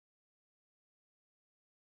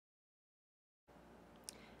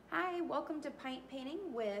Hi, welcome to Pint Painting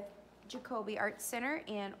with Jacoby Art Center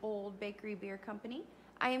and Old Bakery Beer Company.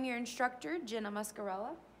 I am your instructor, Jenna Muscarella,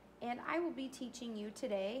 and I will be teaching you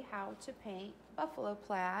today how to paint Buffalo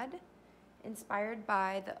Plaid, inspired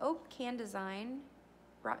by the OPE can design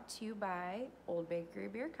brought to you by Old Bakery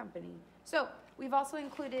Beer Company. So we've also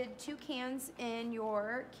included 2 cans in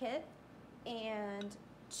your kit and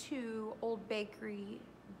 2 Old Bakery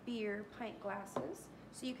beer pint glasses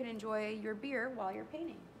so you can enjoy your beer while you're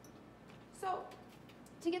painting. So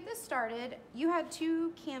to get this started, you had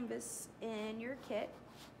 2 canvas in your kit,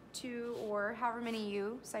 2 or however many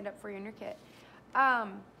you signed up for in your kit.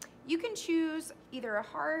 You can choose either a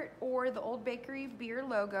heart or the Old Bakery beer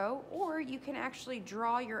logo, or you can actually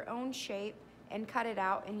draw your own shape and cut it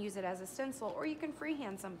out and use it as a stencil, or you can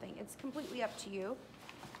freehand something. It's completely up to you.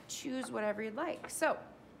 Choose whatever you'd like. So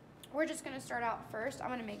we're just gonna start out first. I'm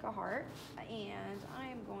gonna make a heart and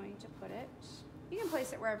I'm going to put it, you can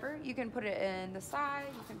place it wherever. You can put it in the side,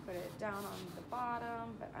 you can put it down on the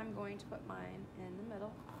bottom, but I'm going to put mine in the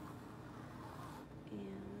middle. And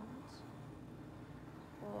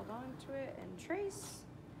hold on to it and trace.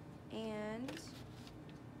 And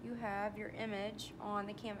you have your image on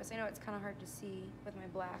the canvas. I know it's kind of hard to see with my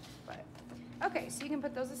black, but okay, so you can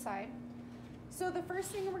put those aside. So the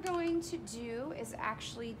first thing we're going to do is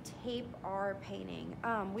actually tape our painting.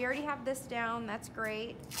 We already have this down, that's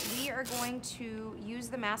great. We are going to use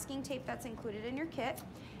the masking tape that's included in your kit,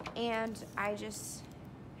 and I just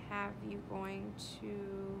have you going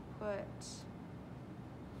to put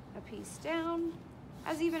a piece down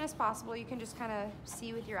as even as possible. You can just kind of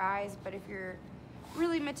see with your eyes, but if you're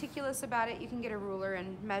really meticulous about it, you can get a ruler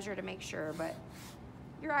and measure to make sure, but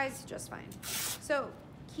your eyes just fine. So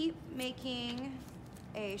keep making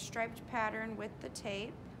a striped pattern with the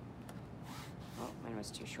tape. Oh, mine was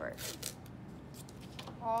too short.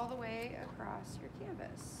 All the way across your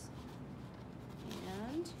canvas.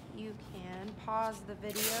 And you can pause the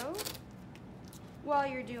video while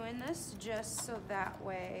you're doing this, just so that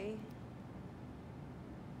way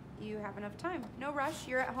you have enough time. No rush,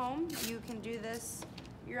 you're at home. You can do this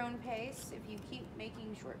your own pace. If you keep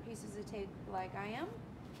making short pieces of tape like I am,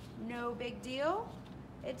 no big deal.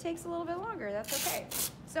 It takes a little bit longer, that's okay.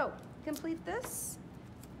 So complete this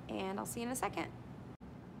and I'll see you in a second.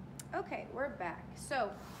 Okay, we're back.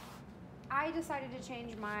 So I decided to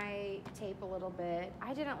change my tape a little bit.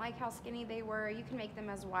 I didn't like how skinny they were. You can make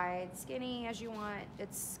them as wide, skinny as you want.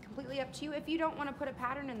 It's completely up to you. If you don't want to put a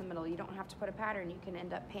pattern in the middle, you don't have to put a pattern. You can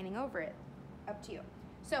end up painting over it. Up to you.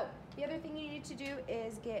 So the other thing you need to do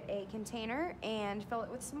is get a container and fill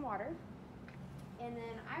it with some water. And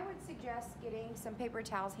then I would suggest getting some paper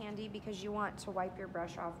towels handy because you want to wipe your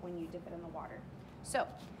brush off when you dip it in the water. So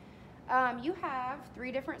you have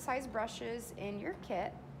 3 different size brushes in your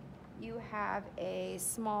kit. You have a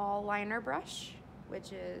small liner brush,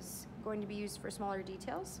 which is going to be used for smaller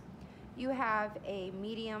details. You have a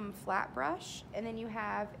medium flat brush, and then you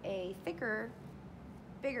have a thicker,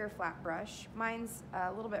 bigger flat brush. Mine's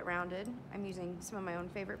a little bit rounded. I'm using some of my own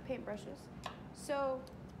favorite paintbrushes. So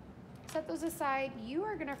set those aside. You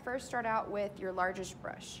are gonna first start out with your largest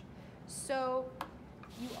brush. So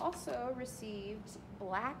you also received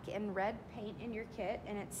black and red paint in your kit,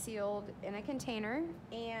 and it's sealed in a container,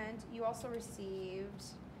 and you also received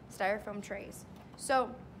styrofoam trays.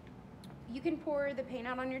 So you can pour the paint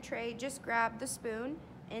out on your tray. Just grab the spoon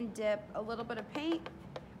and dip a little bit of paint.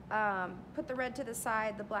 Put the red to the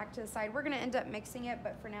side, the black to the side. We're gonna end up mixing it,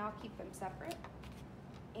 but for now, keep them separate.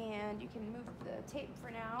 And you can move the tape for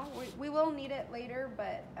now. We will need it later,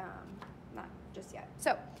 but not just yet.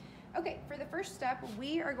 So, okay, for the first step,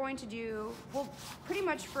 we are going to do, well, pretty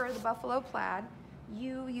much for the Buffalo Plaid,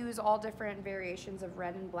 you use all different variations of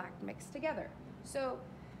red and black mixed together. So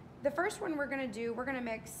the first one we're gonna do, we're gonna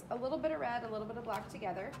mix a little bit of red, a little bit of black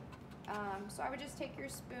together. So I would just take your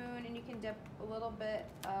spoon and you can dip a little bit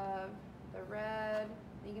of the red,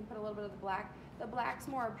 and you can put a little bit of the black. The black's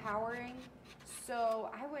more empowering, so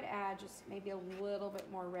I would add just maybe a little bit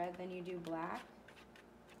more red than you do black.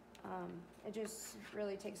 It just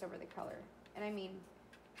really takes over the color. And I mean,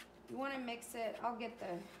 you want to mix it. I'll get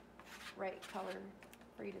the right color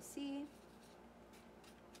for you to see.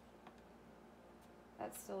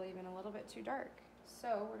 That's still even a little bit too dark.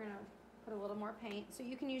 So we're gonna put a little more paint. So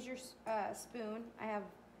you can use your spoon. I have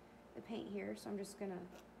the paint here, so I'm just gonna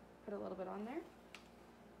put a little bit on there.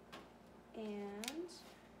 And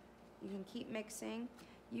you can keep mixing.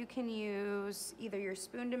 You can use either your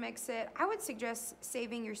spoon to mix it. I would suggest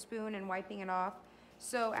saving your spoon and wiping it off.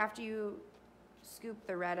 So after you scoop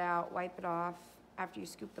the red out, wipe it off. After you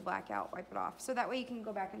scoop the black out, wipe it off. So that way you can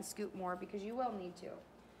go back and scoop more because you will need to.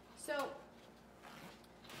 So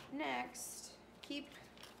Next, keep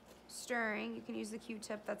stirring. You can use the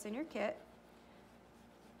Q-tip that's in your kit.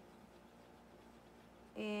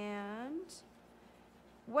 And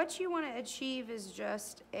what you want to achieve is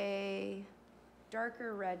just a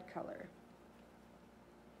darker red color.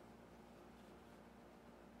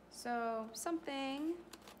 So something,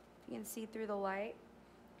 you can see through the light,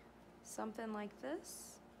 something like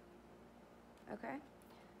this. Okay,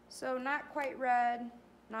 so not quite red,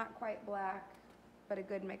 not quite black, but a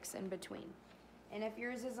good mix in between. And if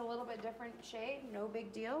yours is a little bit different shade, no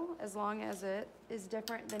big deal. As long as it is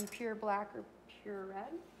different than pure black or pure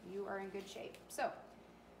red, you are in good shape. So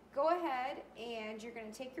go ahead and you're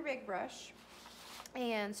gonna take your big brush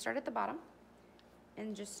and start at the bottom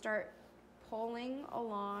and just start pulling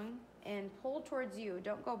along and pull towards you.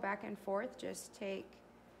 Don't go back and forth, just take,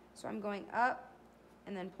 so I'm going up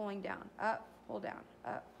and then pulling down, up, pull down,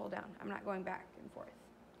 up, pull down. I'm not going back and forth.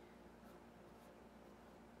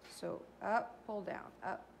 So up, pull down,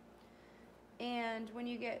 up. And when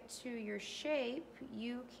you get to your shape,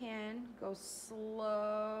 you can go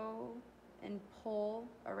slow and pull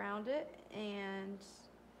around it, and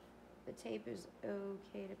the tape is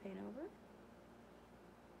okay to paint over.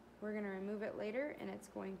 We're gonna remove it later, and it's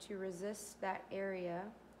going to resist that area.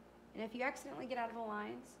 And if you accidentally get out of the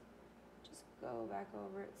lines, just go back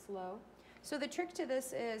over it slow. So the trick to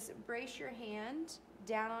this is brace your hand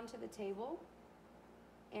down onto the table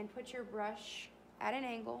and put your brush at an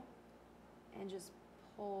angle and just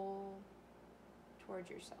pull towards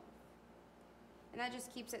yourself. And that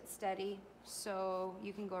just keeps it steady so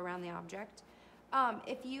you can go around the object.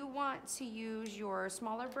 If you want to use your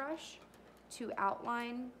smaller brush to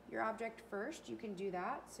outline your object first, you can do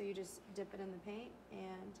that. So you just dip it in the paint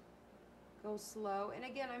and go slow. And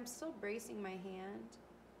again, I'm still bracing my hand.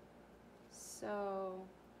 So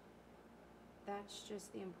that's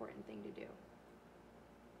just the important thing to do.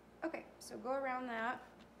 Okay, so go around that,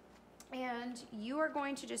 and you are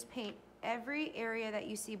going to just paint every area that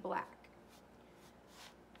you see black.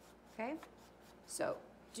 Okay, so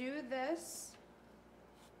do this,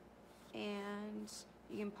 and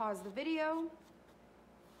you can pause the video,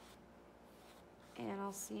 and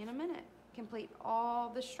I'll see you in a minute. Complete all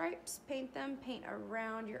the stripes, paint them, paint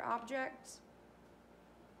around your object.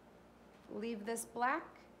 Leave this black.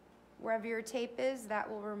 Wherever your tape is, that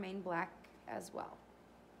will remain black as well.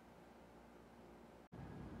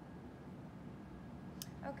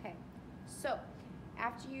 Okay, so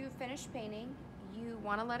after you finish painting, you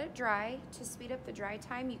want to let it dry. To speed up the dry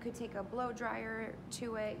time, you could take a blow dryer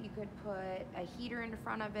to it. You could put a heater in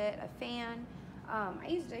front of it, a fan. I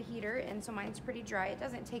used a heater, and so mine's pretty dry. It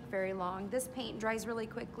doesn't take very long. This paint dries really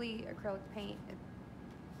quickly. Acrylic paint,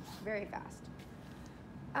 very fast.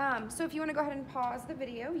 So if you want to go ahead and pause the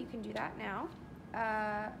video, you can do that now.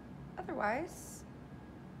 Otherwise,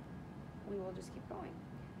 we will just keep going.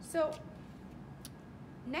 So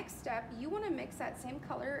next step, you want to mix that same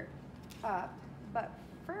color up, but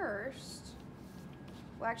first,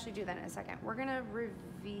 we'll actually do that in a second. We're going to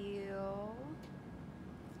reveal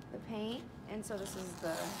the paint, and so this is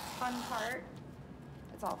the fun part.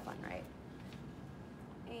 It's all fun, right?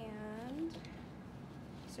 And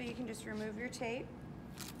so you can just remove your tape.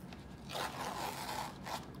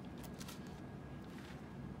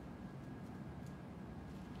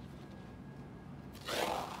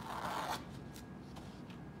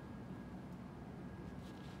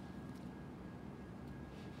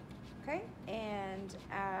 Okay, and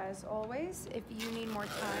as always, if you need more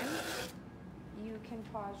time, you can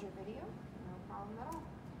pause your video, no problem at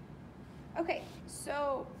all. Okay,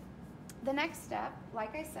 so the next step,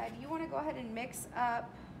 like I said, you want to go ahead and mix up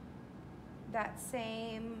that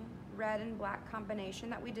same red and black combination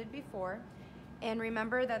that we did before. And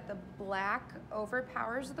remember that the black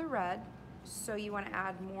overpowers the red, so you want to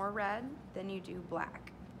add more red than you do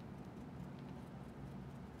black.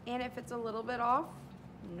 And if it's a little bit off,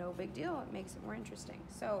 no big deal, it makes it more interesting.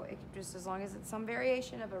 So it, just as long as it's some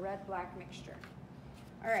variation of a red-black mixture.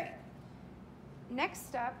 All right, next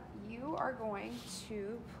step, you are going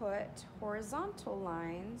to put horizontal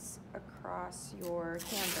lines across your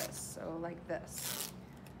canvas, so like this.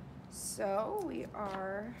 So we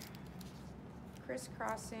are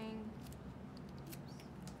crisscrossing.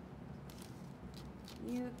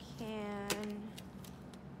 You can,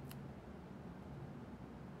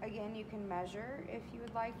 again, you can measure if you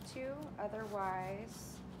would like to.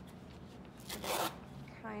 Otherwise,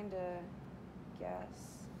 kind of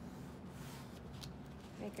guess.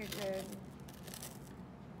 Make a good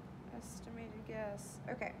estimated guess.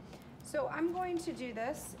 Okay, so I'm going to do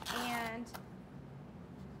this, and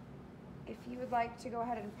if you would like to go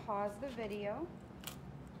ahead and pause the video,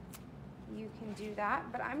 you can do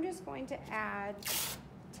that, but I'm just going to add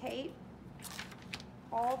tape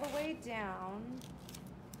all the way down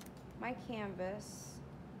my canvas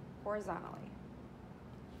horizontally.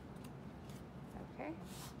 Okay,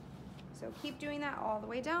 so keep doing that all the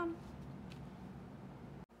way down.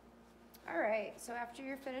 All right, so after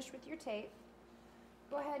you're finished with your tape,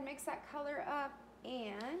 go ahead and mix that color up,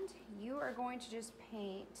 and you are going to just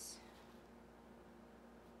paint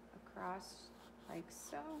across like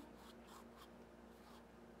so.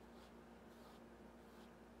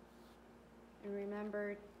 And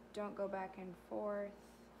remember, don't go back and forth.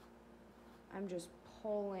 I'm just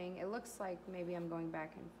pulling. It looks like maybe I'm going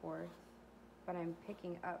back and forth, but I'm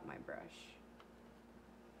picking up my brush.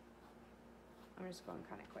 I'm just going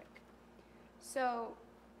kind of quick. So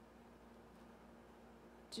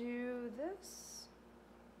do this.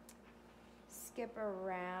 Skip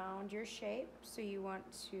around your shape. So you want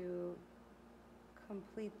to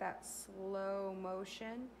complete that slow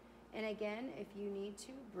motion. And again, if you need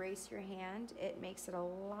to, brace your hand. It makes it a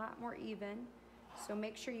lot more even. So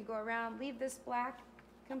make sure you go around, leave this black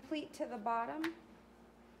complete to the bottom,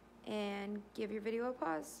 and give your video a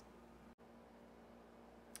pause.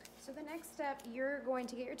 So the next step, you're going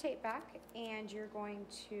to get your tape back, and you're going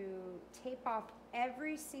to tape off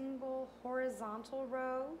every single horizontal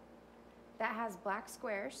row that has black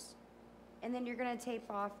squares, and then you're going to tape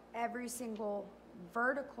off every single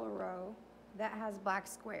vertical row that has black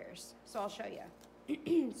squares. So I'll show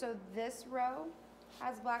you. So this row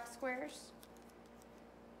has black squares.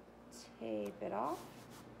 Tape it off.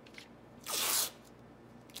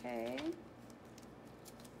 Okay.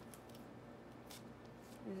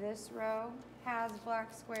 This row has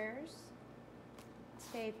black squares.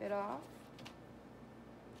 Tape it off.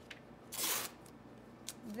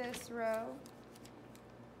 This row,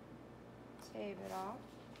 tape it off,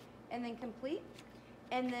 and then complete.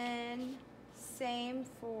 And then same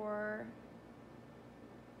for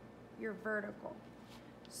your vertical.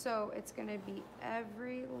 So it's going to be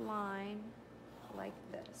every line like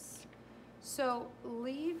this. So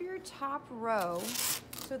leave your top row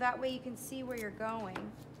so that way you can see where you're going.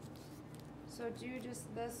 So do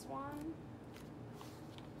just this one,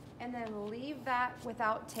 and then leave that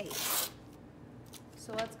without tape.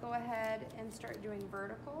 So let's go ahead and start doing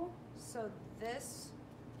vertical. So this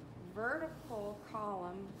vertical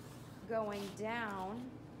column going down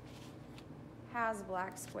has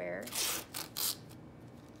black squares.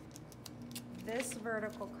 This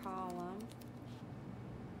vertical column,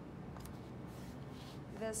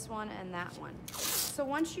 this one, and that one. So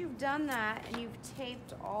once you've done that and you've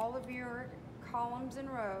taped all of your columns and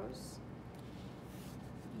rows,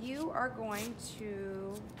 you are going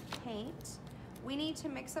to paint. We need to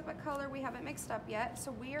mix up a color we haven't mixed up yet,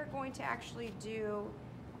 so we are going to actually do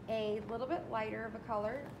a little bit lighter of a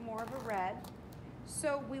color, more of a red.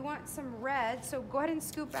 So we want some red, so go ahead and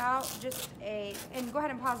scoop out and go ahead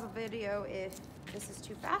and pause the video if this is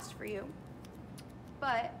too fast for you.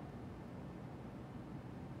 But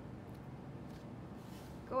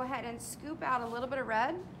go ahead and scoop out a little bit of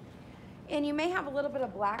red, and you may have a little bit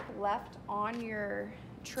of black left on your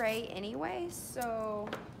tray anyway, so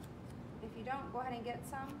if you don't, go ahead and get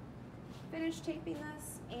some. Finish taping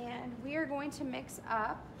this, and we are going to mix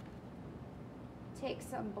up. Take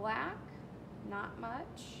some black, not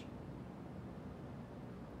much,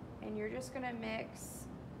 and you're just gonna mix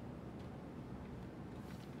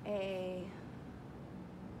a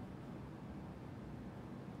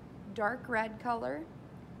dark red color.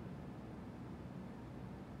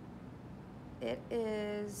 It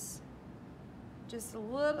is just a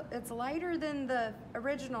little, it's lighter than the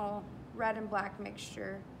original red and black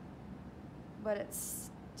mixture, but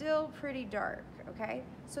it's still pretty dark, okay?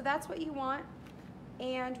 So that's what you want.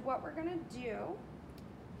 And what we're gonna do,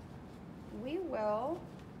 we will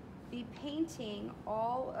be painting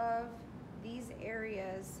all of these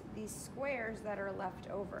areas, these squares that are left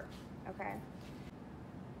over, okay?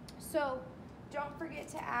 So don't forget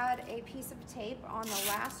to add a piece of tape on the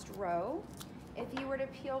last row. If you were to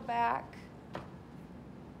peel back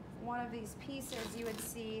one of these pieces, you would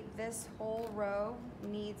see this whole row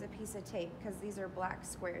needs a piece of tape because these are black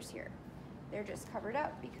squares here. They're just covered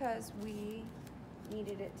up because we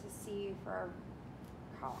needed it to see for our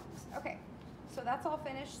columns. Okay, so that's all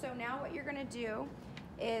finished. So now what you're gonna do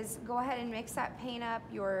is go ahead and mix that paint up,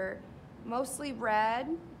 your mostly red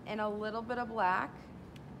and a little bit of black,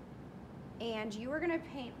 and you are gonna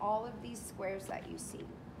paint all of these squares that you see.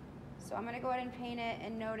 So I'm gonna go ahead and paint it,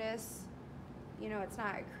 and notice, you know, it's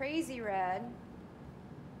not a crazy red,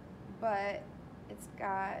 but it's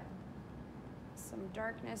got some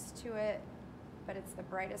darkness to it, but it's the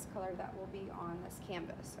brightest color that will be on this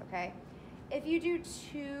canvas, okay? If you do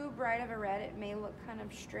too bright of a red, it may look kind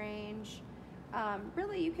of strange.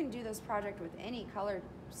 Really, you can do this project with any color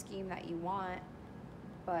scheme that you want,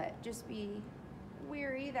 but just be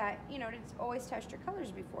weary that, you know, to always test your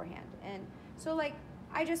colors beforehand. And so like,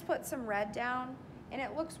 I just put some red down and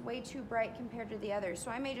it looks way too bright compared to the others.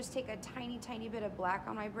 So I may just take a tiny, tiny bit of black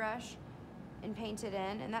on my brush and paint it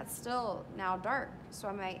in, and that's still now dark. So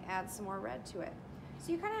I might add some more red to it.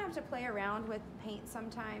 So you kind of have to play around with paint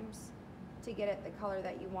sometimes to get it the color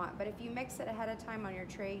that you want. But if you mix it ahead of time on your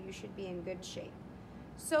tray, you should be in good shape.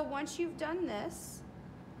 So once you've done this,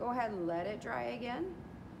 go ahead and let it dry again.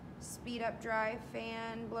 Speed up dry,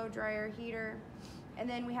 fan, blow dryer, heater. And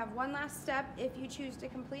then we have one last step if you choose to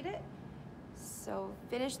complete it. So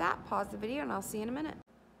finish that, pause the video, and I'll see you in a minute.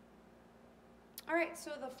 All right,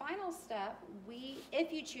 so the final step,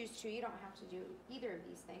 if you choose to, you don't have to do either of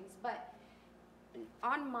these things, but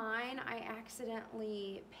on mine, I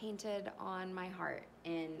accidentally painted on my heart,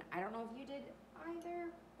 and I don't know if you did either,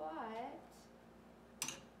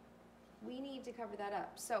 but we need to cover that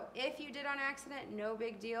up. So if you did on accident, no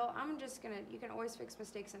big deal. You can always fix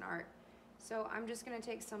mistakes in art. So I'm just gonna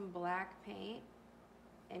take some black paint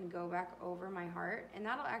and go back over my heart, and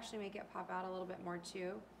that'll actually make it pop out a little bit more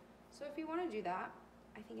too. So if you wanna do that,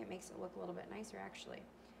 I think it makes it look a little bit nicer actually.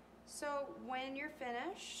 So when you're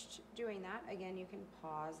finished doing that, again, you can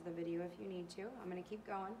pause the video if you need to. I'm gonna keep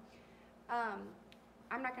going.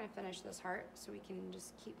 I'm not gonna finish this heart, so we can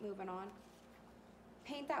just keep moving on.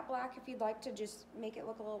 Paint that black if you'd like to just make it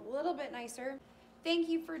look a little bit nicer. Thank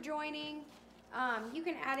you for joining. You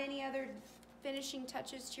can add any other finishing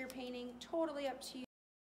touches to your painting, totally up to you.